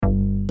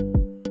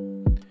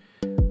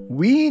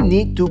We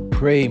need to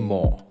pray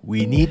more.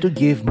 We need to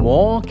give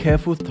more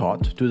careful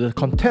thought to the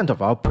content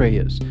of our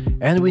prayers.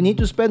 And we need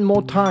to spend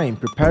more time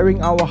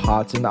preparing our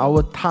hearts and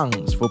our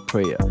tongues for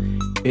prayer.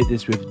 It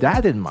is with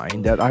that in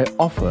mind that I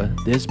offer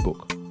this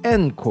book.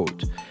 End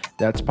quote.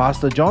 That's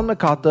Pastor John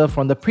MacArthur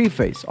from the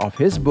preface of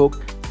his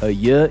book, A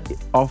Year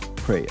of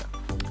Prayer.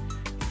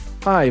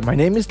 Hi, my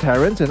name is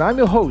Terence and I'm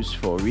your host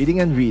for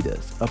Reading and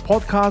Readers, a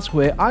podcast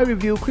where I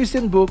review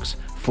Christian books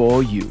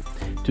for you.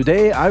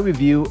 Today I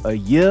review A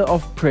Year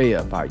of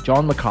Prayer by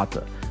John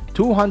MacArthur,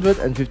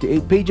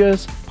 258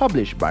 pages,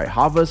 published by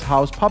Harvest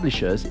House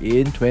Publishers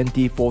in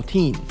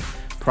 2014.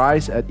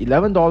 Priced at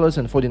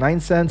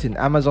 $11.49 in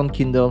Amazon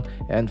Kindle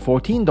and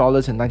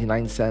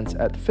 $14.99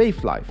 at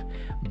Faithlife.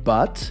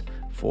 But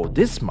for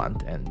this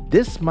month and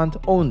this month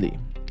only,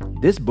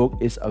 this book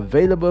is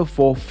available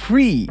for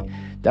free.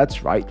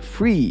 That's right,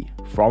 free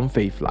from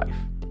Faithlife.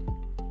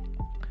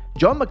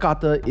 John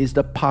MacArthur is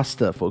the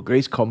pastor for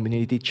Grace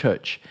Community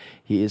Church.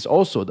 He is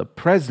also the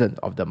president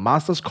of the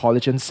Masters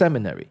College and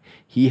Seminary.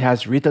 He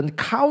has written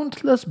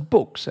countless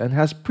books and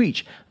has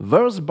preached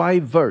verse by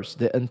verse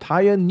the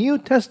entire New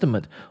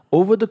Testament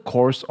over the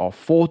course of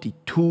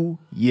 42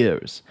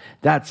 years.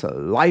 That's a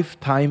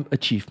lifetime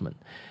achievement.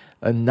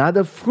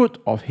 Another fruit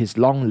of his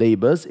long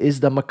labors is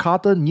the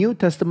MacArthur New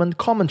Testament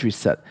Commentary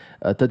Set,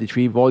 a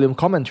 33-volume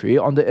commentary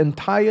on the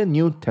entire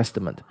New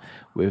Testament.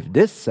 With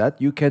this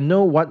set, you can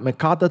know what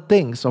MacArthur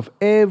thinks of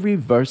every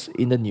verse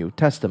in the New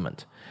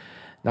Testament.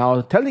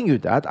 Now, telling you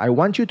that, I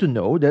want you to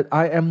know that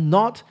I am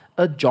not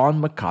a John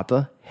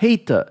MacArthur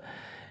hater.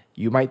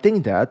 You might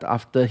think that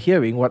after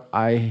hearing what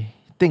I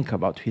think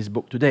about his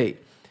book today.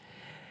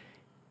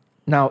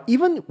 Now,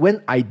 even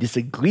when I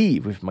disagree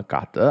with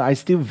MacArthur, I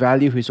still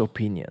value his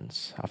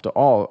opinions. After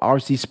all,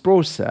 R.C.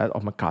 Sproul said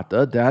of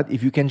MacArthur that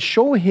if you can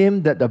show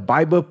him that the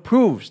Bible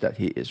proves that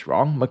he is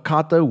wrong,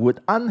 MacArthur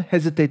would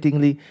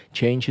unhesitatingly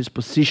change his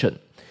position.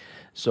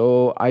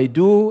 So I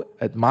do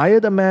admire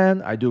the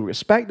man, I do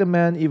respect the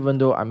man, even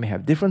though I may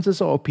have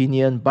differences of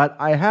opinion, but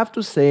I have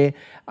to say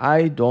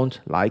I don't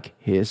like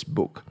his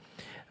book.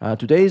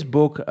 Today's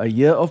book, A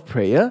Year of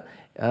Prayer,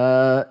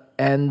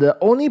 and the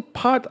only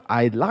part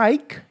I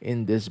like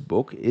in this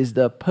book is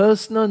the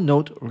personal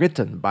note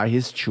written by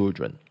his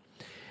children.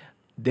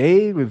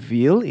 They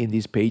reveal in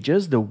these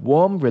pages the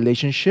warm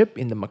relationship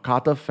in the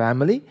MacArthur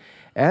family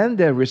and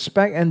their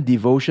respect and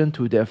devotion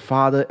to their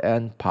father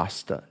and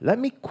pastor. Let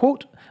me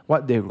quote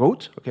what they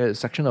wrote, a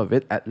section of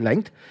it at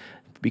length,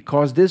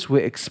 because this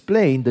will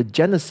explain the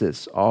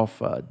genesis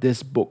of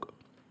this book.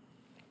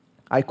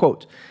 I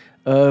quote,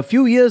 "A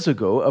few years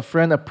ago, a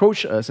friend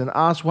approached us and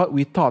asked what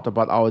we thought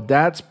about our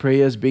dad's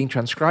prayers being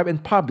transcribed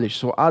and published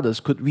so others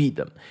could read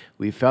them.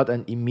 We felt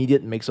an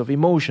immediate mix of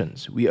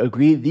emotions. We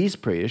agreed these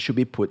prayers should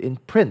be put in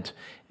print,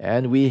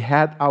 and we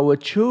had our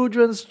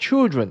children's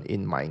children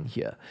in mind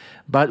here.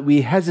 But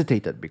we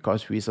hesitated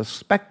because we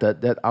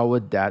suspected that our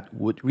dad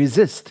would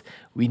resist.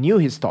 We knew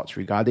his thoughts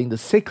regarding the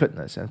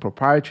sacredness and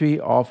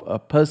propriety of a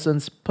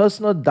person's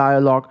personal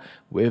dialogue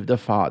with the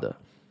Father.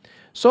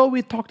 So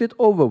we talked it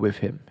over with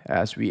him.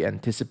 As we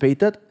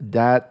anticipated,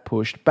 Dad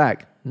pushed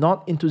back,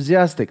 not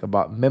enthusiastic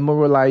about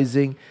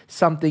memorializing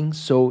something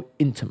so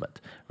intimate.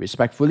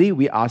 Respectfully,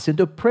 we asked him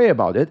to pray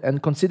about it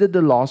and consider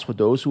the loss for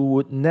those who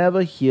would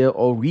never hear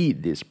or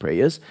read these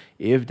prayers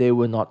if they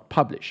were not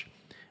published.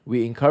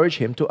 We encouraged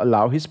him to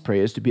allow his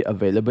prayers to be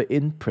available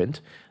in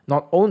print,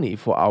 not only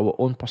for our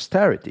own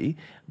posterity,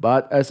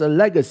 but as a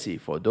legacy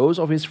for those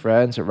of his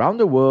friends around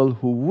the world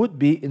who would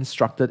be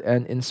instructed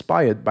and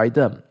inspired by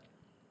them.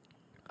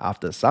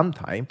 After some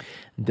time,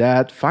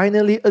 Dad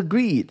finally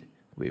agreed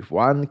with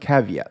one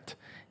caveat.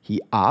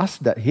 He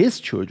asked that his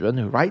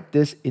children write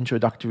this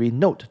introductory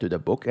note to the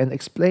book and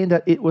explain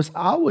that it was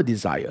our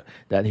desire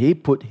that he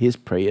put his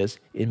prayers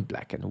in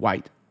black and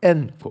white."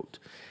 End quote.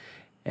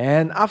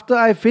 And after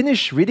I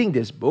finished reading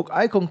this book,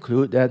 I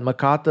conclude that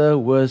MacArthur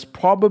was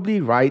probably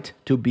right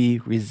to be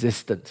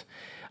resistant.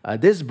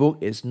 This book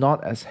is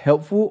not as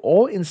helpful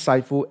or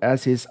insightful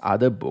as his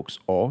other books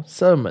or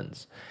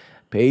sermons.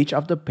 Page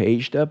after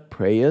page, the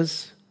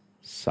prayers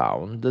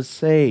sound the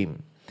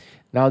same.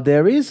 Now,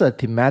 there is a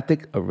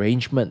thematic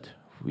arrangement.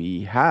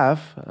 We have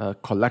a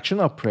collection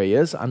of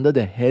prayers under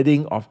the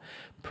heading of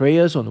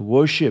prayers on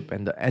worship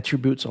and the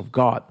attributes of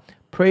God,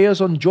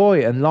 prayers on joy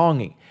and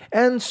longing,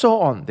 and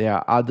so on. There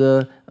are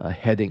other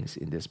headings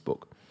in this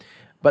book.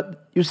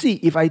 But you see,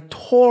 if I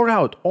tore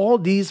out all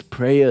these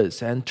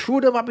prayers and threw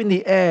them up in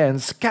the air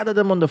and scattered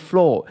them on the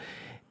floor,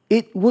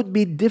 it would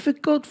be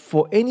difficult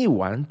for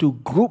anyone to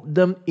group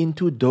them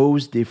into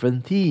those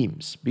different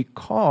themes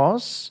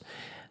because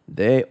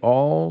they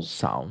all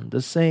sound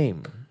the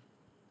same.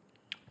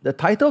 The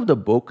title of the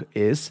book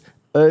is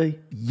A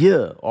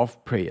Year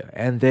of Prayer,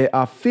 and there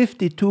are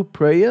 52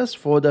 prayers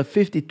for the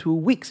 52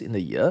 weeks in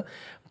the year,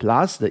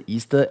 plus the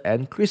Easter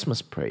and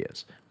Christmas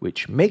prayers,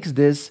 which makes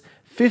this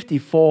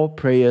 54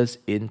 prayers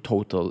in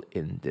total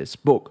in this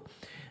book.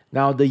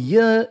 Now, the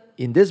year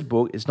in this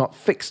book is not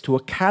fixed to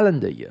a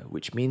calendar year,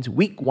 which means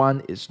week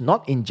 1 is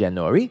not in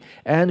January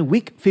and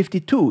week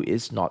 52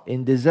 is not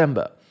in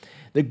December.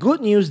 The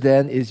good news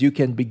then is you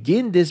can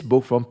begin this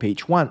book from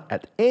page 1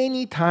 at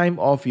any time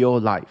of your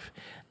life.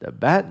 The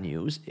bad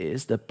news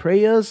is the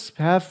prayers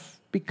have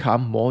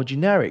become more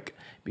generic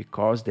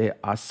because they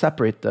are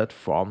separated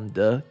from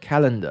the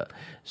calendar.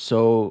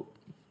 So,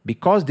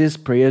 because these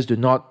prayers do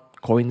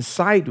not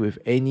coincide with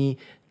any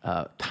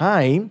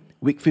time,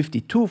 week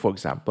 52, for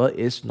example,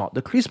 is not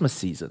the Christmas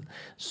season.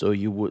 So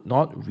you would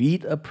not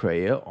read a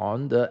prayer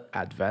on the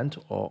Advent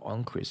or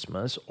on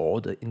Christmas or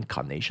the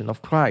incarnation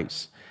of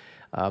Christ.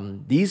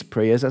 These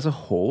prayers as a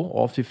whole,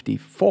 or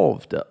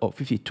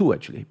 52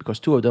 actually, because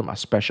two of them are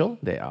special.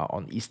 They are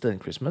on Easter and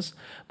Christmas.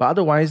 But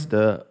otherwise,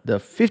 the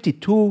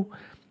 52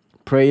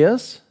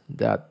 prayers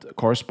that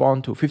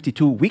correspond to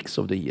 52 weeks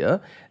of the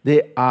year,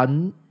 they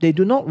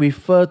do not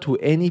refer to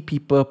any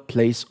people,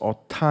 place, or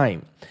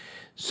time.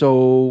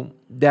 So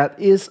that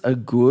is a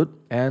good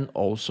and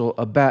also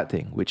a bad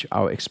thing, which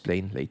I'll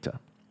explain later.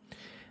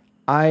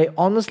 I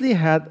honestly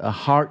had a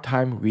hard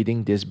time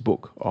reading this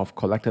book of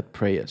collected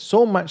prayers,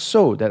 so much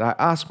so that I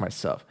asked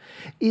myself,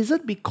 is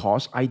it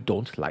because I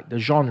don't like the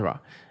genre?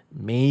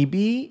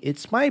 Maybe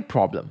it's my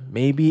problem.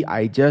 Maybe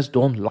I just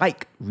don't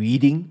like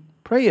reading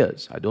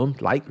prayers. I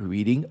don't like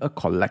reading a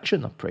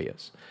collection of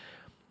prayers.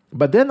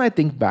 But then I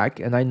think back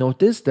and I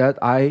notice that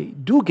I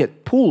do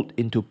get pulled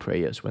into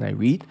prayers when I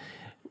read,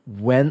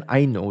 when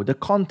I know the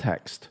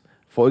context.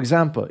 For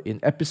example, in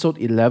episode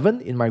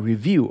 11, in my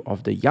review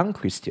of The Young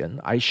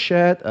Christian, I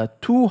shared a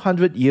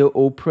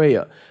 200-year-old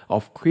prayer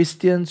of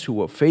Christians who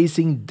were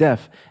facing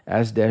death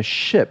as their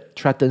ship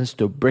threatens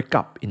to break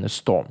up in a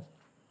storm.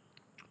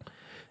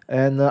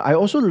 And I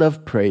also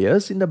love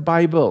prayers in the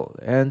Bible,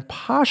 and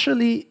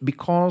partially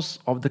because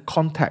of the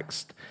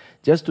context.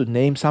 Just to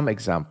name some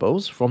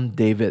examples from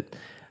David.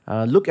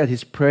 Look at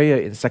his prayer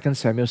in 2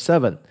 Samuel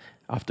 7.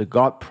 After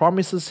God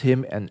promises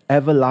him an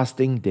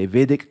everlasting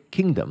Davidic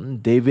kingdom,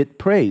 David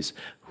prays,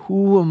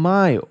 "Who am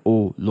I,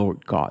 O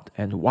Lord God,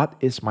 and what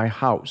is my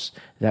house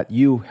that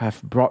you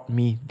have brought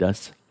me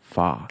thus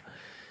far?"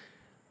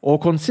 Or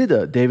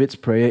consider David's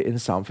prayer in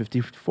Psalm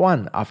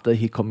 51 after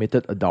he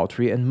committed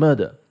adultery and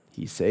murder.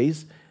 He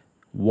says,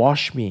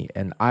 "Wash me,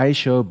 and I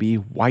shall be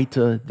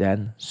whiter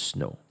than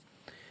snow."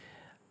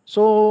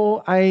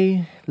 So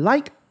I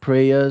like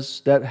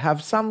prayers that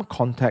have some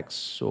context,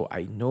 so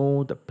I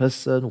know the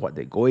person, what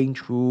they're going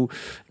through,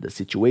 the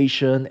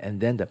situation,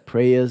 and then the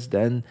prayers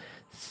then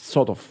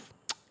sort of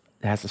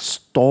has a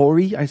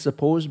story, I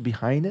suppose,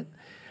 behind it.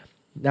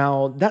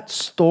 Now, that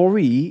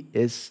story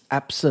is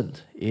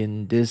absent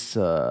in this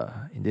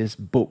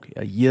book,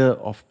 A Year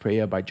of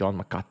Prayer by John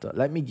MacArthur.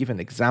 Let me give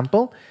an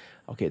example.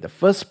 Okay, the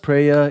first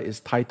prayer is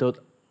titled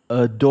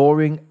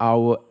Adoring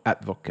Our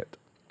Advocate.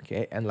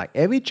 Okay, and like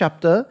every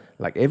chapter,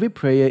 like every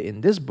prayer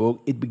in this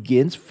book, it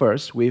begins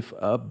first with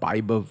a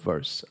Bible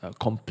verse, a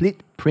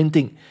complete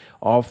printing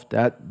of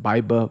that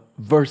Bible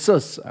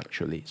verses,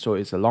 actually. So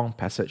it's a long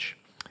passage.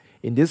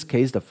 In this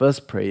case, the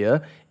first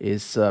prayer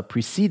is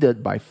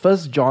preceded by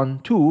 1 John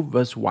 2,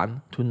 verse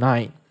 1 to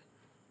 9.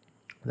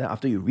 Then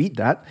after you read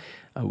that,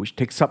 which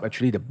takes up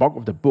actually the bulk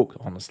of the book,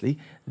 honestly,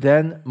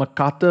 then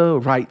MacArthur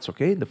writes,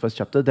 okay, the first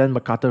chapter, then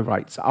MacArthur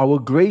writes, "Our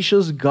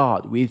gracious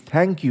God, we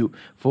thank you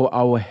for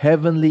our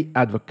heavenly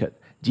advocate,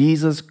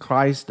 Jesus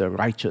Christ the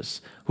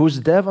righteous, whose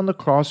death on the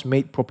cross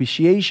made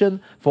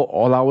propitiation for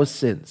all our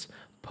sins,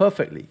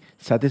 perfectly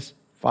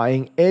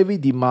satisfying every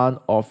demand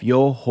of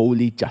your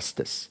holy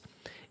justice.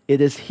 It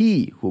is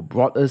He who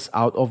brought us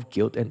out of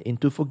guilt and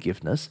into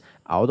forgiveness,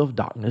 out of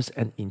darkness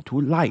and into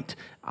light,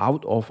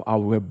 out of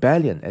our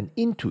rebellion and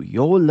into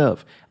your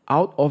love,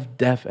 out of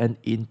death and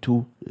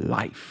into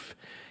life.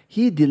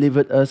 He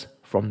delivered us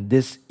from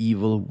this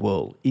evil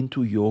world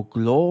into your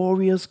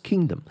glorious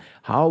kingdom.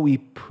 How we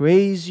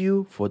praise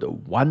you for the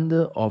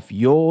wonder of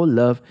your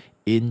love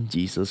in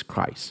Jesus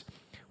Christ.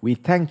 We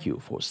thank you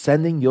for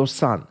sending your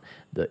Son,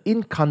 the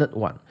incarnate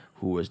one,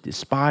 who was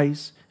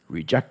despised,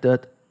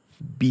 rejected,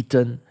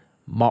 beaten,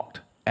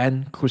 mocked,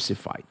 and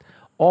crucified,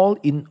 all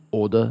in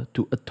order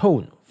to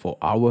atone for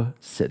our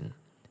sin."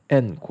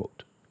 End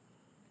quote.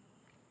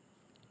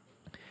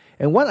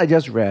 And what I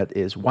just read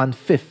is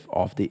 1/5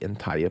 of the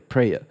entire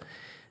prayer.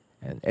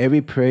 And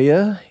every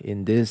prayer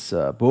in this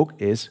book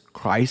is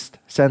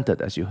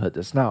Christ-centered, as you heard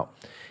just now.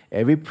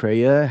 Every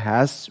prayer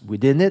has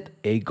within it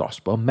a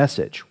gospel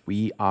message.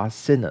 We are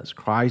sinners.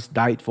 Christ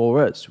died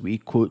for us. We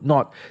could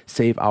not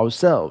save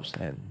ourselves.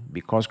 And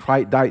because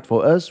Christ died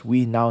for us,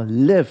 we now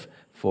live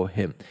for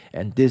Him.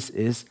 And this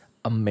is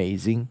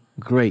amazing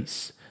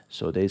grace.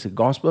 So there is a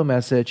gospel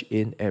message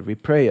in every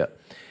prayer.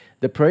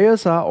 The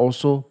prayers are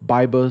also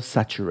Bible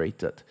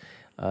saturated.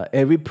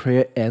 Every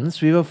prayer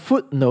ends with a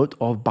footnote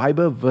of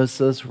Bible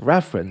verses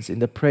reference in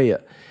the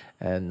prayer.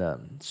 And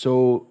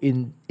so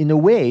in a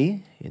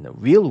way, in a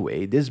real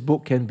way, this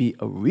book can be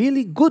a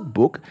really good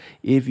book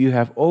if you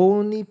have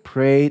only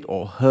prayed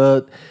or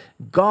heard,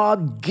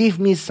 "God, give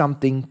me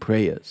something"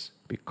 prayers,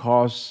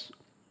 because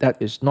that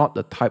is not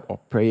the type of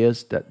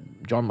prayers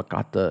that John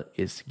MacArthur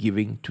is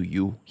giving to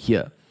you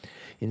here.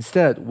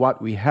 Instead,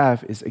 what we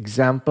have is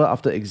example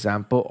after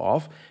example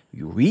of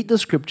you read the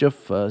scripture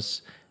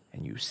first,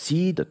 and you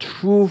see the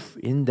truth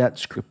in that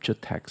scripture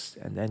text,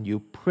 and then you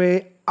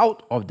pray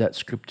out of that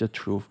scripture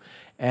truth.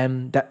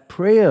 And that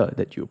prayer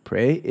that you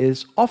pray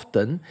is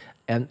often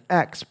an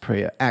ACTS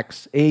prayer,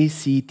 ACTS,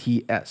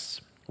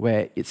 ACTS,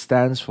 where it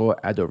stands for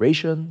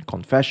adoration,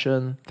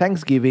 confession,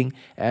 thanksgiving,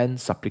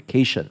 and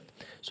supplication.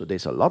 So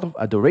there's a lot of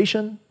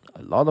adoration,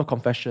 a lot of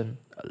confession,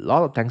 a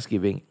lot of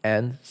thanksgiving,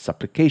 and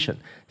supplication.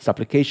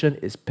 Supplication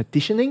is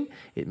petitioning.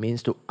 It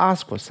means to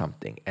ask for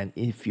something. And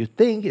if you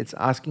think it's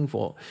asking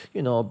for,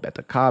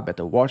 better car,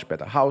 better watch,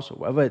 better house, or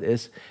whatever it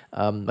is,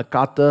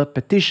 MacArthur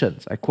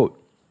petitions, I quote,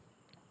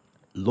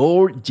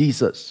 Lord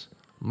Jesus,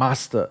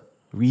 Master,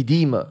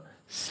 Redeemer,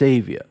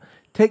 Savior,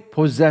 take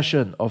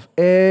possession of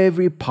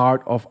every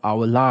part of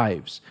our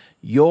lives,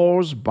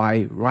 yours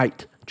by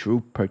right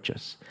through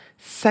purchase.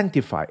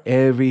 Sanctify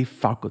every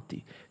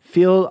faculty.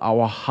 Fill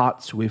our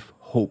hearts with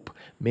hope.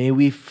 May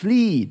we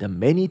flee the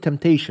many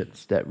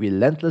temptations that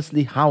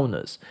relentlessly hound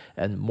us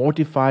and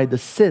mortify the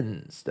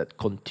sins that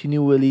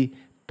continually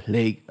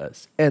plague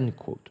us. End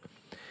quote.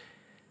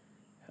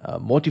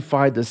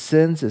 Mortify the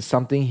sins is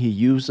something he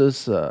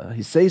uses,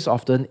 he says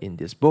often in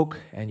this book.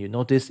 And you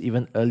notice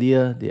even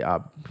earlier, they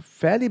are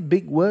fairly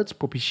big words.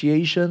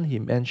 Propitiation, he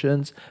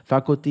mentions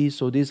faculty.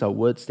 So these are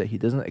words that he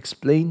doesn't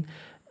explain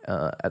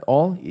at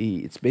all.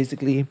 It's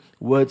basically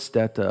words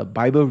that a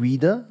Bible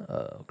reader,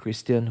 a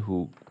Christian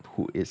who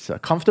is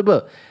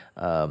comfortable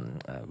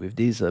with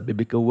these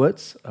biblical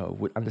words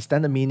would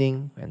understand the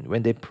meaning. And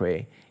when they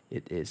pray,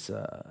 it is,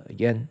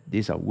 again,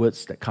 these are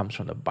words that comes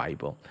from the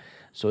Bible.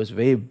 So it's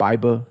very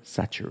Bible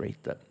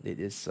saturated. It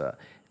is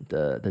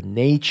the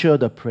nature of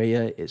the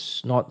prayer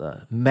is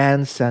not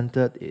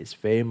man-centered. It's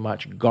very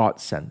much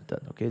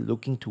God-centered. Okay,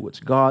 looking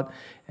towards God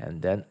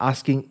and then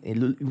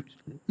asking.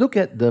 Look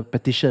at the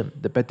petition.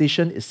 The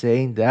petition is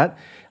saying that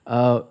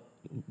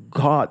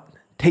God,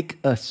 take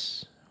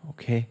us.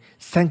 Okay,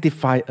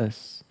 sanctify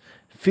us.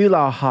 Fill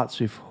our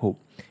hearts with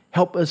hope.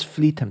 Help us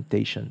flee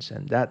temptations,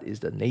 and that is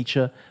the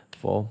nature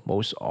for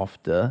most of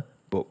the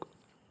book.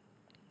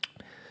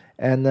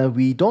 And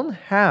we don't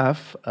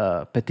have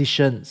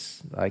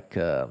petitions like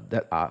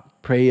that are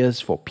prayers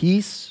for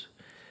peace,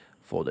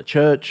 for the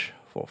church,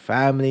 for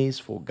families,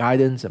 for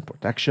guidance and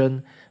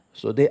protection.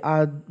 So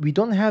we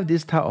don't have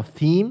this type of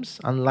themes,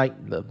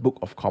 unlike the Book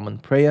of Common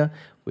Prayer,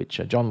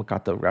 which John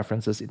MacArthur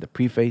references in the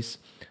preface.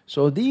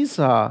 So these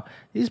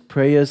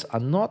prayers are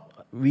not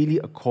really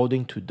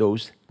according to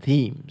those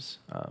themes.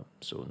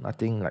 So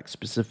nothing like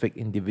specific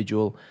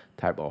individual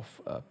type of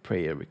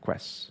prayer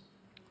requests.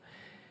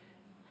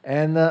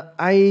 And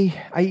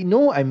I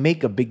know I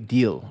make a big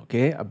deal,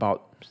 okay,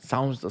 about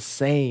sounds the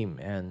same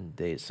and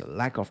there's a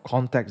lack of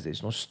context,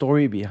 there's no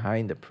story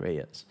behind the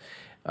prayers.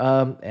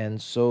 And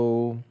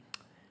so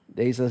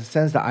there's a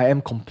sense that I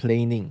am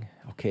complaining,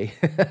 okay?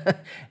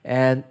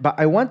 But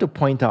I want to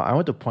point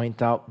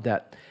out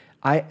that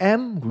I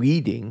am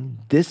reading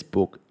this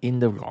book in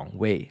the wrong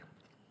way.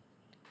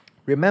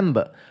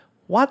 Remember,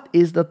 what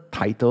is the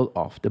title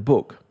of the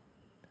book?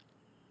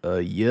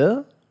 A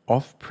Year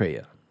of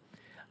Prayer.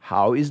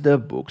 How is the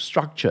book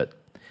structured?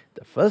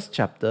 The first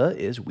chapter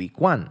is week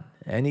 1,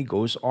 and it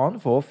goes on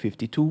for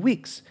 52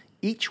 weeks.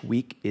 Each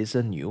week is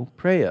a new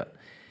prayer.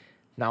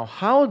 Now,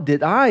 how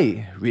did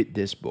I read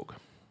this book?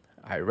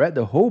 I read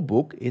the whole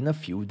book in a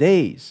few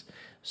days.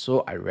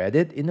 So I read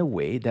it in a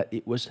way that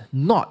it was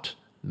not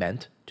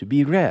meant to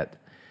be read.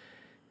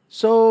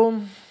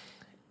 So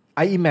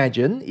I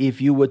imagine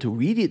if you were to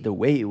read it the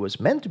way it was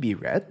meant to be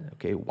read,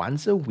 okay,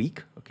 once a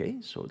week, okay,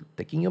 so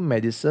taking your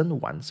medicine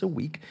once a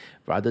week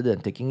rather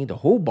than taking the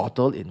whole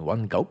bottle in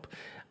one gulp,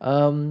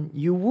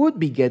 you would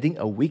be getting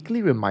a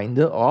weekly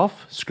reminder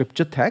of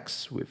scripture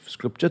texts with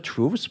scripture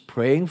truths,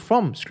 praying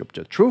from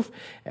scripture truth,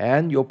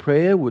 and your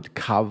prayer would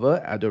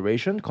cover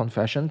adoration,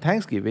 confession,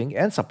 thanksgiving,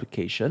 and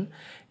supplication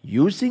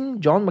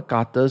using John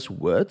MacArthur's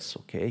words.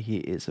 Okay, he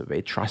is a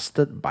very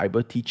trusted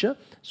Bible teacher,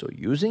 so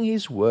using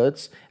his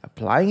words,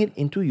 applying it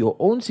into your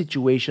own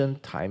situation,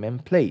 time,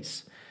 and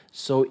place.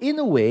 So in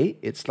a way,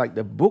 it's like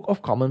the Book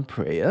of Common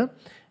Prayer,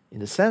 in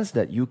the sense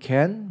that you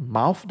can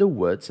mouth the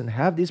words and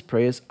have these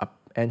prayers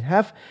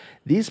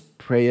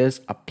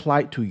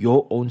applied to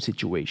your own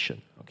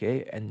situation.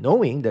 Okay, and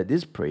knowing that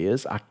these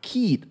prayers are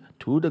keyed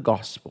to the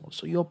gospel.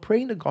 So you're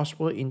praying the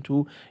gospel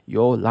into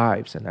your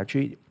lives, and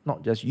actually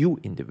not just you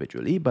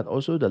individually, but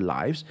also the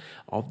lives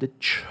of the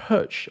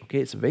church. Okay,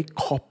 it's a very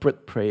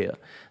corporate prayer.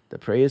 The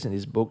prayers in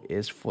this book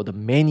is for the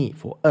many,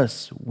 for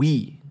us,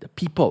 we, the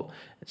people.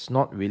 It's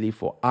not really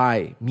for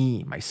I,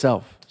 me,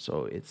 myself.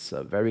 So it's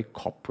very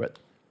corporate.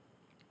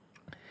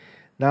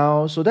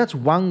 Now, so that's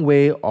one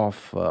way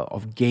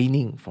of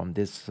gaining from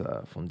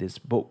this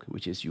book,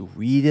 which is you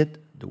read it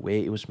the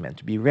way it was meant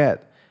to be read.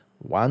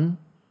 One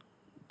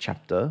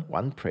chapter,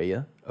 one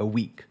prayer a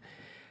week.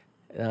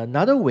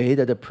 Another way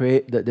that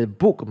the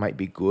book might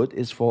be good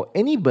is for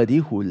anybody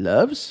who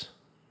loves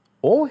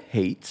or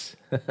hates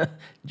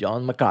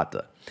John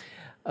MacArthur.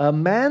 A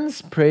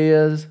man's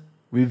prayers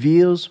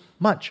reveals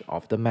much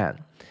of the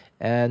man.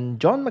 And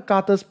John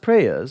MacArthur's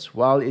prayers,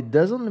 while it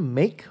doesn't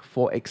make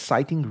for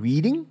exciting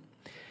reading,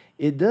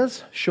 it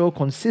does show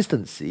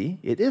consistency.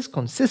 It is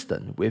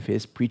consistent with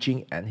his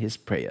preaching and his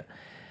prayer.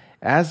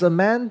 As a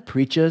man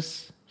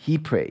preaches, he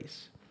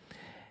prays.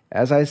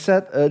 As I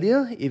said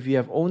earlier, if you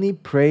have only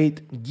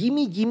prayed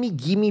gimme, gimme,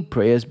 gimme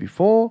prayers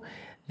before,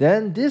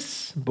 then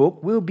this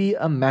book will be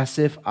a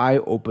massive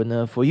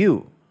eye-opener for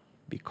you,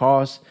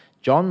 because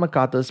John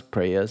MacArthur's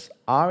prayers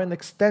are an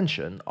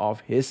extension of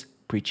his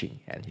preaching.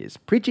 And his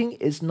preaching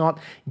is not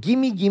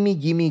gimme, gimme,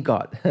 gimme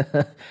God.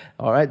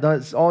 All right,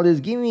 that's all this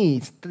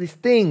gimme, these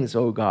things,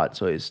 oh God.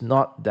 So it's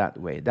not that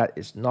way. That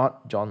is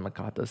not John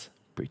MacArthur's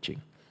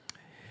preaching.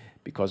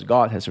 Because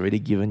God has already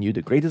given you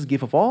the greatest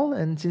gift of all.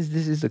 And since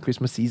this is the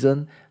Christmas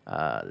season,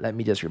 let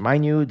me just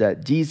remind you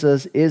that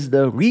Jesus is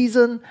the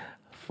reason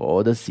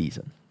for the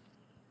season.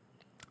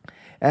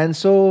 And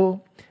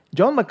so,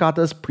 John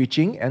MacArthur's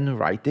preaching and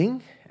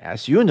writing,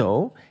 as you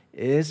know,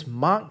 is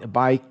marked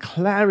by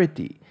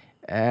clarity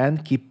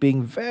and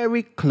keeping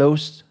very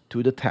close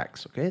to the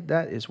text. Okay,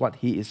 that is what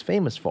he is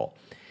famous for.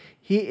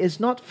 He is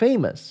not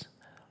famous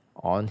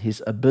on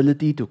his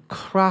ability to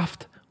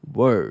craft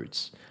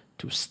words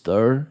to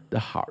stir the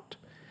heart.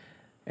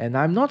 And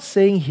I'm not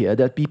saying here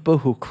that people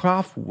who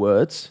craft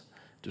words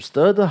to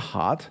stir the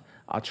heart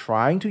are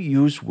trying to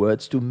use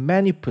words to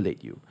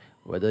manipulate you,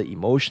 whether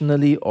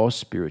emotionally or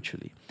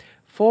spiritually.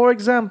 For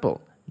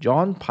example,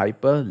 John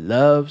Piper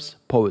loves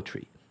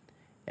poetry,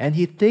 and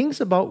he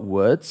thinks about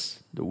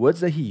words, the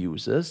words that he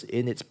uses,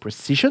 in its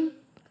precision,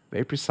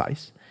 very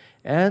precise,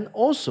 and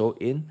also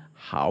in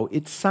how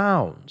it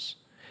sounds.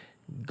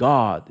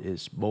 God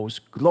is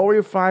most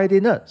glorified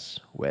in us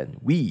when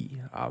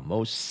we are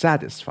most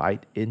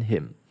satisfied in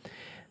Him.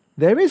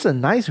 There is a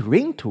nice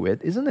ring to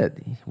it, isn't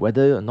it?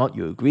 Whether or not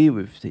you agree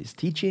with his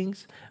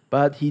teachings,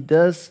 but he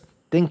does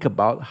think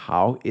about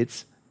how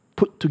it's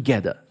put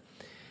together.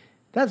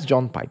 That's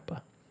John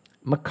Piper.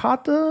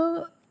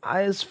 MacArthur,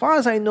 as far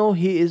as I know,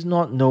 he is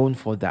not known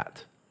for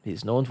that.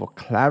 He's known for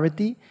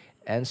clarity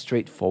and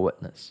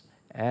straightforwardness.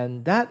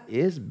 And that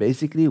is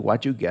basically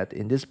what you get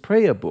in this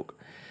prayer book.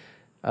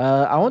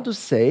 I want to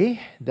say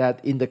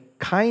that in the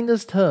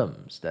kindest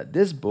terms, that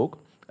this book,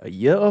 A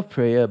Year of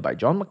Prayer by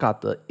John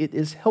MacArthur, it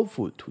is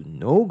helpful to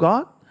know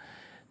God,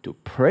 to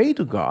pray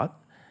to God,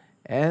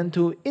 and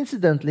to,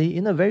 incidentally,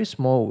 in a very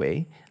small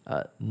way,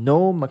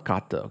 know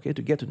MacArthur, okay,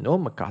 to get to know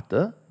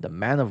MacArthur, the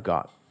man of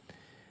God.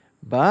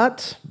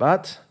 But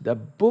the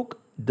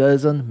book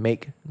doesn't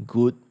make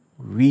good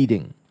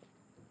reading.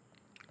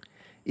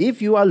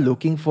 If you are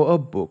looking for a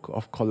book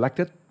of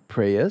collected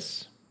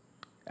prayers,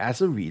 as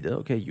a reader,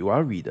 okay, you are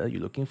a reader, you're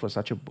looking for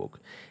such a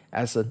book,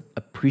 as an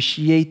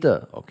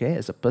appreciator, okay,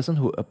 as a person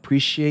who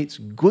appreciates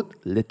good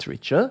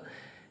literature,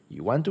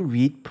 you want to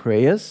read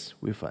prayers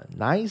with a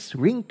nice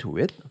ring to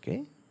it,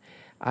 okay,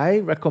 I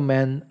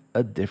recommend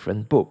a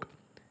different book.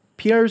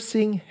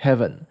 Piercing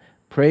Heaven,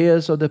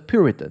 Prayers of the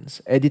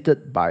Puritans,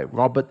 edited by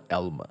Robert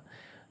Elmer.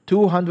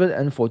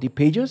 240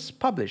 pages,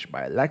 published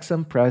by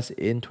Lexham Press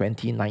in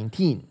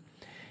 2019.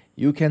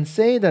 You can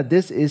say that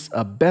this is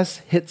a best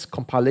hits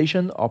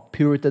compilation of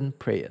Puritan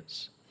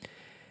prayers.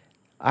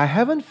 I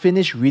haven't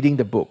finished reading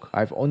the book.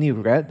 I've only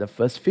read the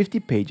first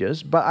 50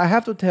 pages, but I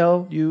have to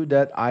tell you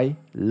that I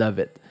love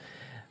it.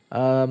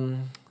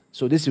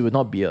 So this will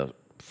not be a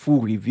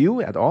full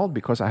review at all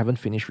because I haven't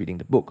finished reading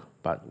the book.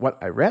 But what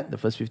I read, the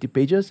first 50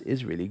 pages,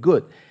 is really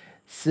good.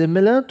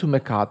 Similar to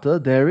MacArthur,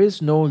 there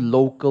is no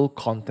local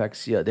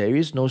context here. There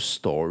is no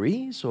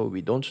story, so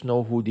we don't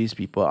know who these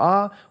people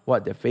are,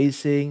 what they're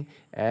facing,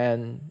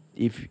 and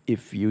if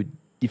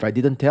I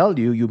didn't tell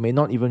you, you may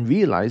not even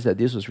realize that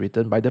this was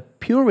written by the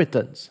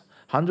Puritans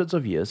hundreds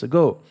of years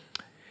ago.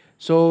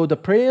 So the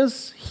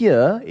prayers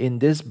here in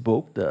this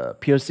book, the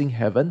Piercing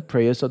Heaven,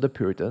 Prayers of the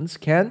Puritans,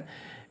 can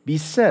be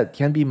said,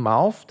 can be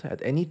mouthed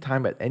at any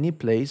time, at any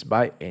place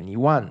by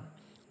anyone.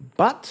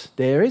 But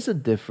there is a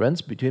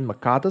difference between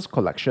MacArthur's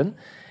collection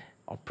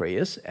of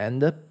prayers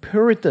and the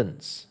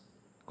Puritans'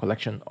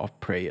 collection of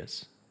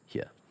prayers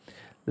here.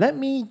 Let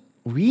me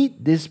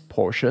read this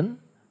portion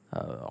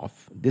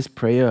of this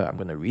prayer I'm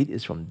going to read.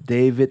 Is from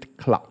David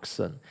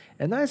Clarkson.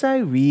 And as I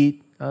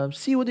read,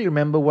 see whether you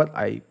remember what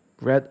I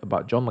read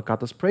about John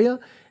MacArthur's prayer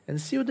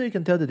and see whether you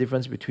can tell the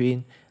difference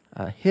between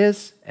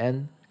his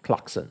and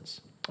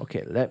Clarkson's.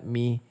 Okay, let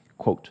me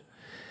quote.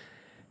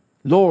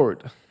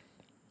 Lord,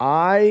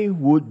 I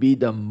would be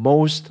the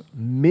most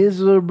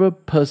miserable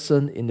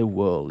person in the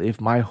world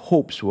if my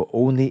hopes were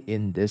only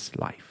in this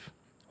life.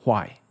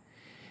 Why?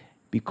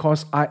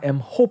 Because I am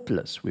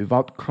hopeless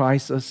without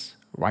Christ's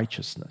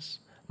righteousness.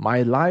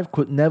 My life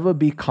could never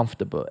be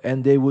comfortable,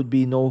 and there would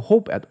be no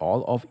hope at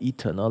all of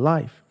eternal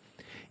life.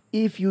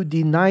 If you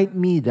denied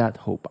me that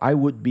hope, I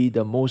would be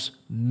the most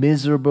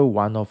miserable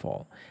one of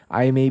all.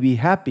 I may be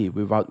happy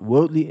without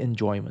worldly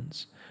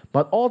enjoyments,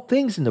 but all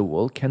things in the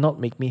world cannot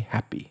make me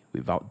happy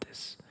without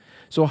this.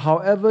 So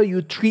however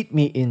you treat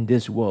me in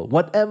this world,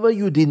 whatever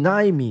you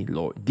deny me,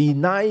 Lord,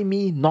 deny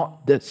me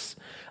not this.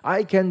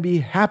 I can be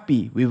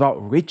happy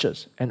without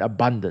riches and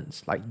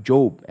abundance like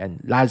Job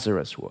and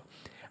Lazarus were.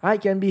 I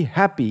can be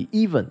happy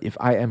even if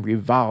I am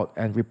reviled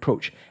and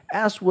reproached,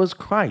 as was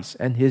Christ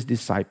and his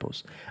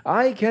disciples.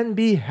 I can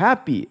be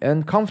happy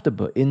and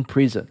comfortable in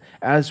prison,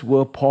 as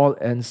were Paul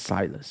and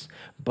Silas.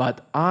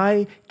 But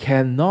I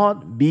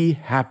cannot be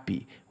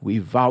happy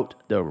without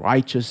the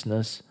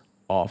righteousness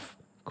of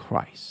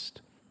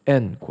Christ.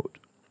 End quote.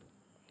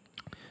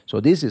 So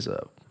this is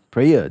a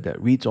prayer that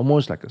reads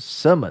almost like a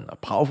sermon, a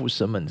powerful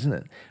sermon, isn't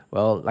it?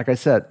 Well, like I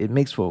said, it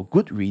makes for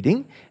good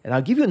reading. And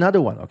I'll give you another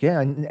one, okay?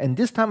 And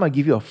this time I'll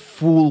give you a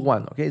full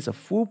one, okay? It's a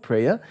full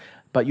prayer,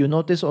 but you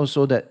notice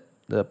also that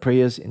the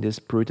prayers in this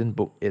Puritan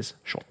book is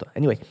shorter.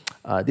 Anyway,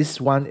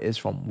 this one is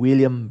from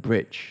William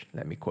Bridge.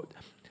 Let me quote.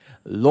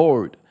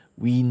 Lord,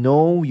 we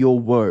know your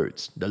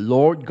words. The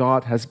Lord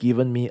God has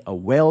given me a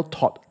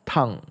well-taught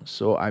tongue,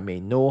 so I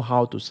may know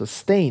how to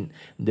sustain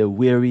the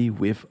weary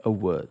with a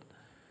word.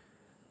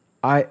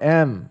 I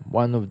am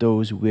one of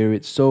those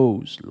wearied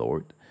souls,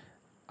 Lord.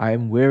 I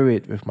am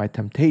wearied with my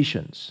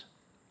temptations,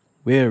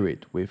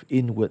 wearied with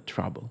inward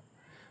trouble.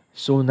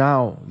 So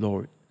now,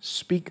 Lord,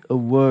 speak a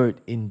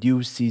word in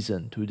due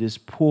season to this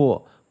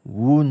poor,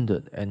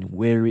 wounded, and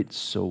wearied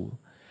soul.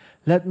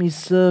 Let me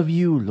serve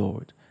you,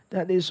 Lord.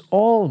 That is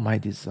all my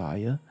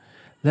desire.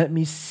 Let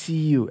me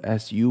see you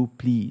as you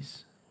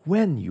please,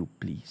 when you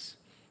please.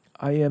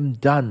 I am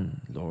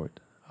done, Lord.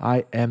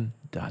 I am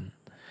done.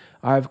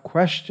 I have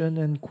questioned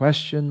and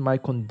questioned my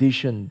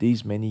condition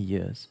these many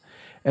years,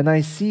 and I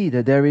see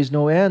that there is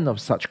no end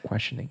of such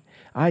questioning.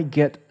 I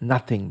get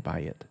nothing by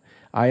it.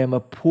 I am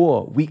a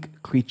poor,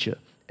 weak creature,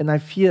 and I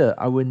fear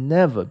I will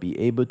never be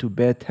able to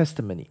bear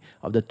testimony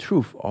of the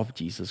truth of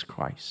Jesus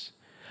Christ.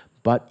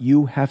 But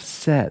you have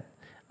said,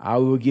 I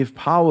will give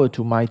power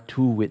to my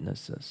two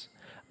witnesses.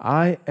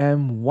 I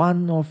am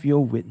one of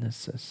your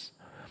witnesses.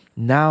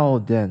 Now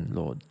then,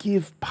 Lord,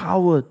 give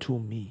power to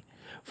me,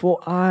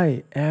 for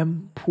I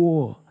am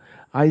poor.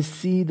 I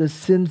see the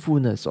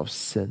sinfulness of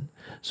sin,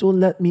 so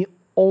let me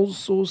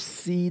also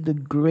see the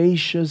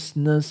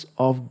graciousness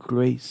of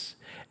grace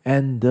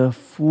and the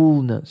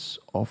fullness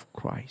of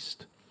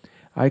Christ.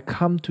 I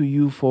come to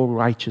you for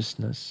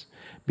righteousness,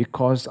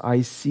 because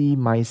I see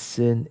my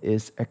sin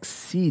is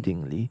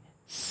exceedingly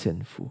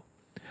sinful.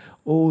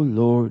 O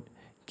Lord,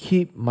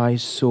 keep my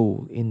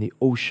soul in the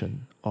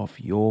ocean of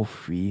your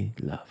free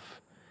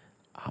love.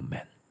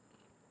 Amen.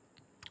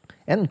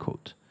 End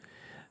quote.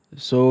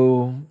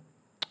 So,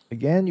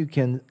 again, you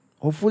can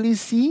hopefully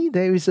see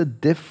there is a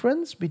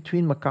difference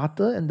between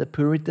MacArthur and the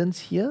Puritans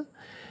here.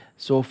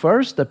 So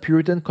first, the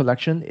Puritan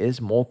collection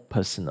is more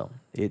personal.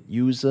 It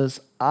uses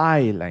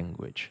I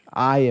language.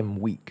 I am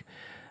weak.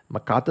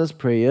 MacArthur's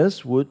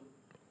prayers would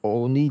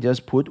only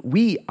just put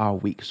we are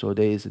weak. So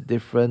there is a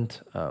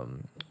different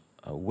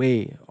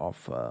way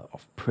of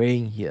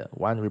praying here.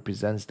 One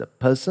represents the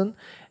person,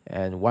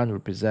 and one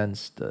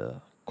represents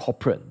the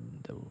corporate,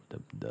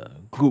 the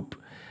group,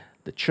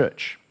 the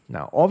church.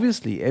 Now,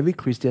 obviously, every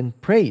Christian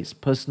prays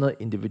personal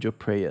individual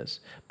prayers,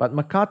 but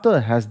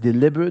MacArthur has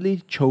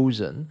deliberately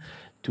chosen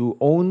to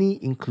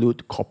only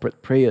include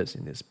corporate prayers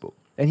in this book.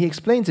 And he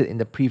explains it in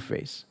the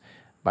preface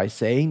by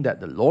saying that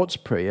the Lord's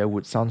Prayer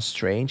would sound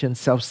strange and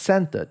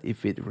self-centered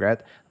if it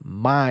read,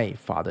 "My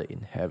Father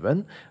in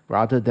heaven,"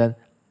 rather than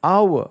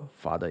 "Our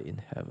Father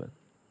in heaven."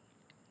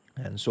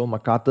 And so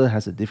MacArthur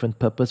has a different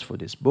purpose for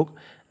this book,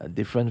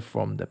 different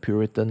from the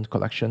Puritan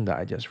collection that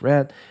I just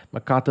read.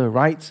 MacArthur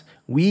writes,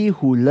 "We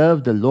who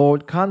love the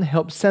Lord can't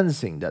help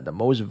sensing that the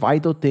most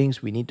vital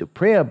things we need to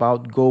pray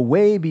about go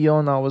way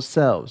beyond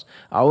ourselves,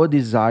 our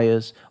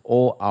desires,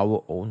 or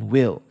our own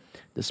will.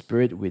 The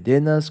Spirit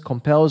within us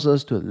compels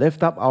us to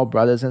lift up our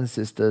brothers and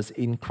sisters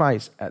in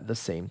Christ at the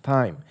same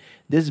time.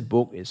 This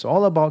book is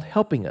all about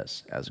helping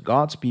us as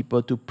God's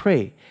people to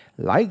pray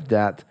like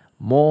that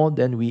more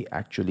than we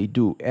actually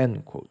do."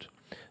 End quote.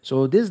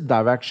 So this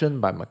direction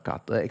by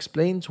MacArthur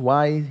explains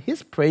why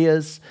his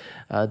prayers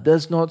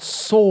does not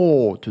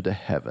soar to the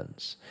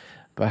heavens.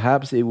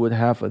 Perhaps it would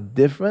have a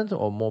different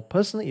or more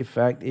personal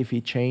effect if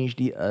he changed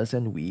the us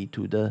and we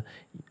to the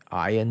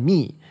I and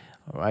me.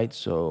 All right,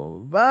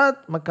 so,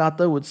 but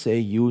MacArthur would say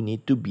you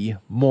need to be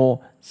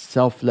more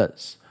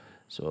selfless.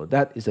 So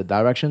that is the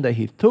direction that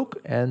he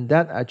took, and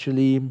that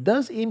actually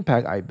does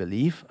impact, I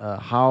believe,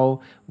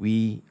 how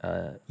we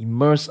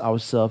immerse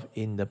ourselves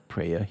in the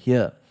prayer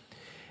here.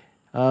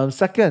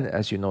 Second,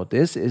 as you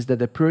notice, is that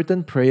the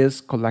Puritan prayers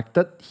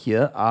collected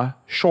here are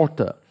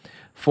shorter.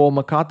 For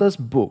MacArthur's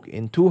book,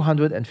 in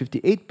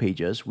 258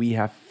 pages, we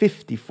have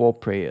 54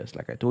 prayers.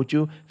 Like I told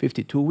you,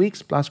 52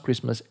 weeks plus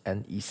Christmas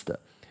and Easter.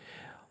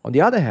 On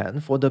the other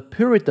hand, for the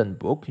Puritan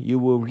book, you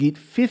will read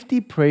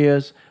 50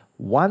 prayers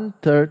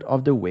 1/3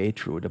 of the way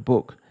through the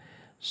book.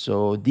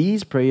 So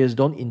these prayers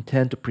don't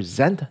intend to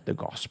present the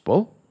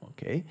gospel,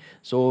 okay?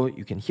 So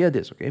you can hear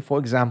this, okay? For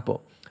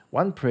example,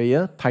 one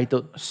prayer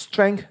titled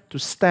 "Strength to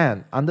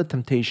Stand Under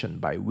Temptation"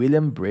 by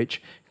William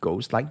Bridge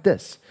goes like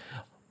this: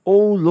 "O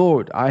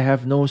Lord, I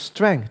have no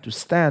strength to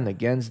stand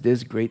against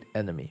this great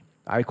enemy.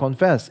 I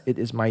confess it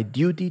is my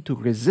duty to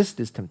resist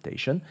this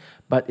temptation,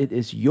 but it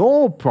is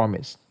your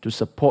promise to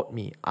support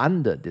me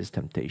under this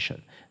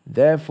temptation.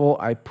 Therefore,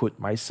 I put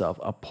myself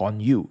upon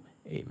you.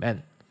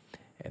 Amen.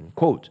 End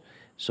quote.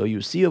 So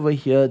you see over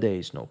here, there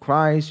is no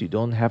Christ. You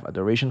don't have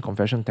adoration,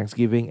 confession,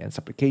 thanksgiving, and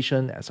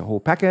supplication as a whole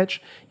package.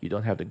 You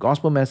don't have the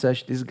gospel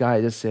message. This guy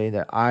is just saying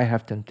that I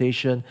have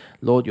temptation.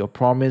 Lord, your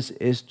promise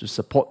is to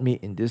support me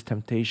in this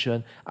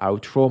temptation. I will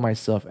throw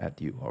myself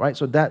at you. All right.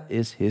 So that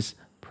is his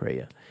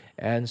prayer,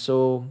 and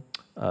so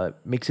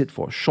makes it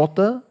for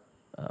shorter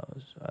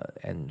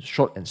and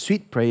short and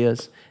sweet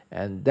prayers,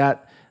 and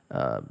that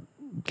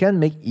can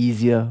make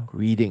easier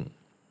reading.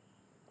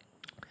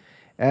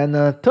 And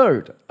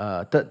third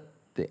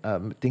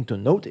thing to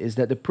note is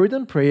that the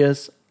Puritan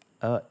Prayers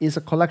is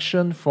a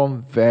collection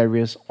from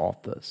various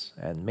authors,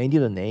 and many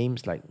of the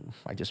names, like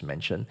I just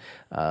mentioned,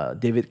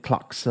 David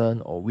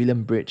Clarkson or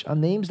William Bridge, are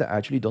names that I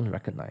actually don't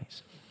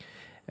recognize,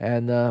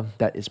 and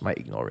that is my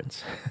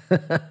ignorance.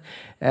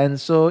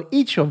 And so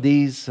each of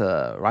these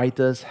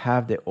writers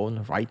have their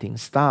own writing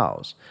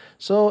styles.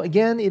 So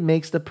again, it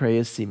makes the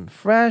prayers seem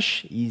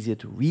fresh, easier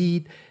to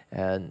read,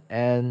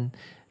 and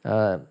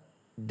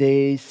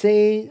they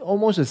say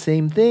almost the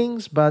same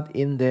things, but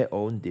in their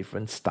own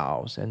different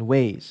styles and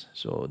ways.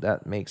 So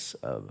that makes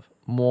a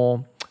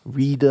more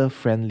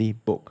reader-friendly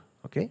book.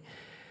 Okay.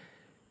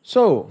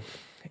 So,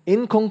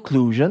 in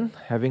conclusion,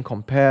 having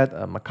compared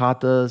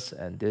MacArthur's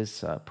and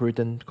this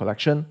Puritan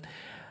collection,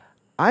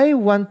 I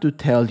want to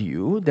tell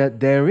you that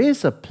there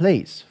is a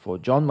place for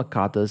John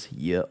MacArthur's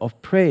Year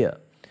of Prayer.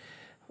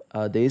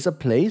 There is a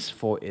place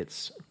for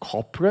its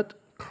corporate,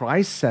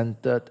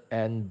 Christ-centered,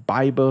 and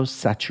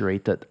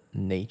Bible-saturated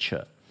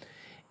nature.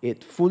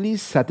 It fully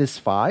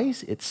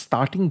satisfies its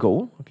starting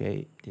goal.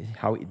 Okay,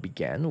 how it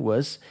began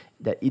was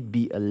that it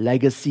be a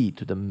legacy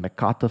to the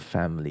MacArthur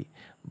family,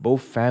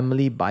 both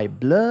family by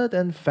blood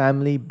and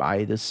family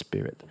by the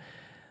Spirit.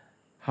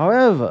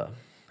 However,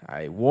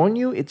 I warn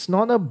you, it's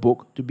not a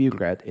book to be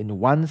read in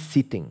one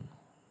sitting,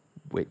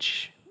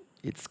 which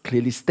it's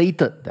clearly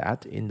stated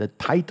that in the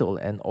title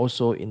and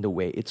also in the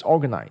way it's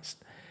organized.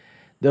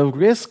 The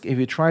risk, if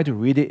you try to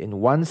read it in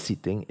one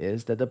sitting,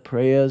 is that the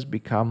prayers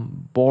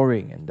become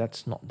boring, and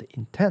that's not the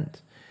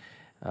intent.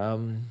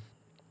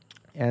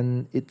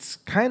 And it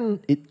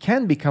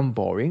can become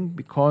boring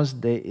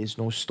because there is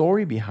no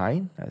story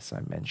behind, as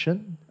I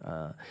mentioned,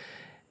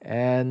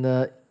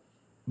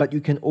 but you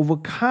can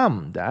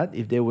overcome that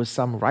if there was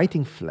some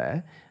writing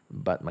flair.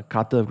 But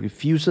MacArthur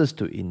refuses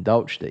to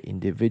indulge the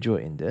individual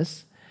in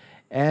this.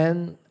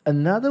 And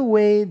another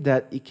way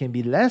that it can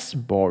be less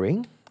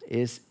boring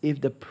is if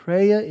the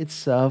prayer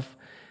itself,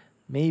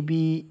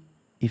 maybe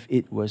if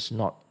it was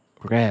not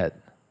read,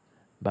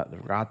 but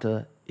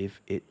rather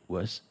if it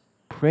was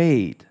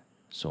prayed.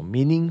 So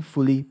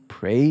meaningfully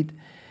prayed,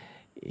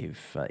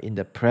 if in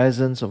the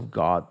presence of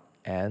God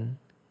and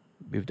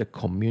with the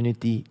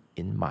community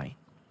in mind.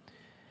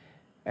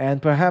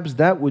 And perhaps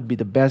that would be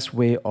the best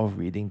way of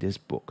reading this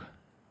book.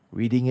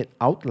 Reading it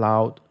out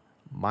loud,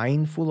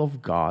 mindful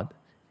of God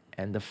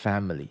and the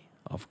family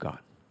of God.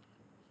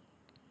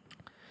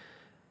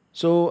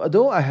 So,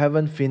 although I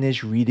haven't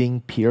finished reading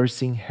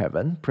Piercing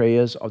Heaven,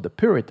 Prayers of the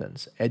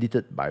Puritans,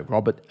 edited by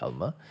Robert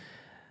Elmer,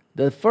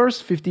 the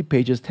first 50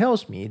 pages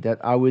tells me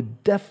that I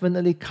would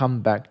definitely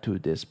come back to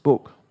this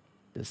book,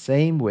 the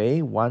same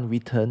way one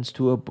returns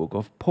to a book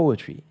of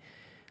poetry,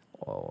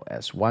 or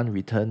as one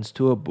returns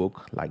to a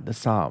book like the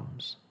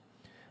Psalms.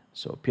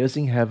 So,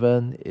 Piercing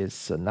Heaven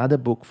is another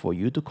book for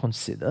you to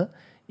consider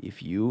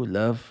if you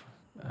love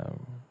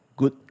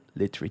good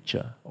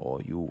literature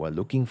or you are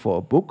looking for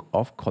a book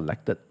of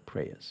collected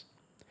prayers.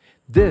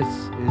 This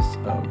is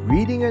a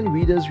Reading and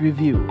Readers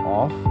Review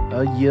of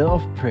A Year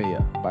of Prayer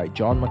by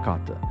John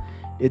MacArthur.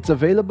 It's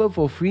available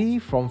for free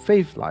from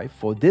Faith Life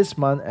for this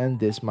month and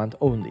this month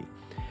only.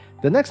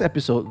 The next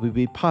episode will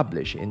be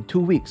published in 2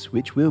 weeks,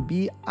 which will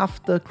be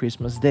after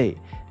Christmas Day.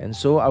 And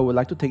so I would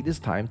like to take this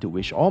time to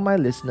wish all my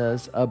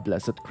listeners a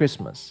blessed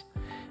Christmas.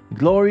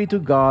 Glory to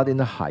God in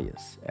the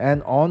highest,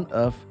 and on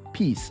earth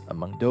peace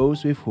among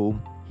those with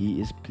whom He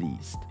is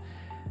pleased.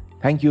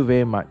 Thank you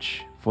very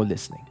much for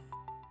listening.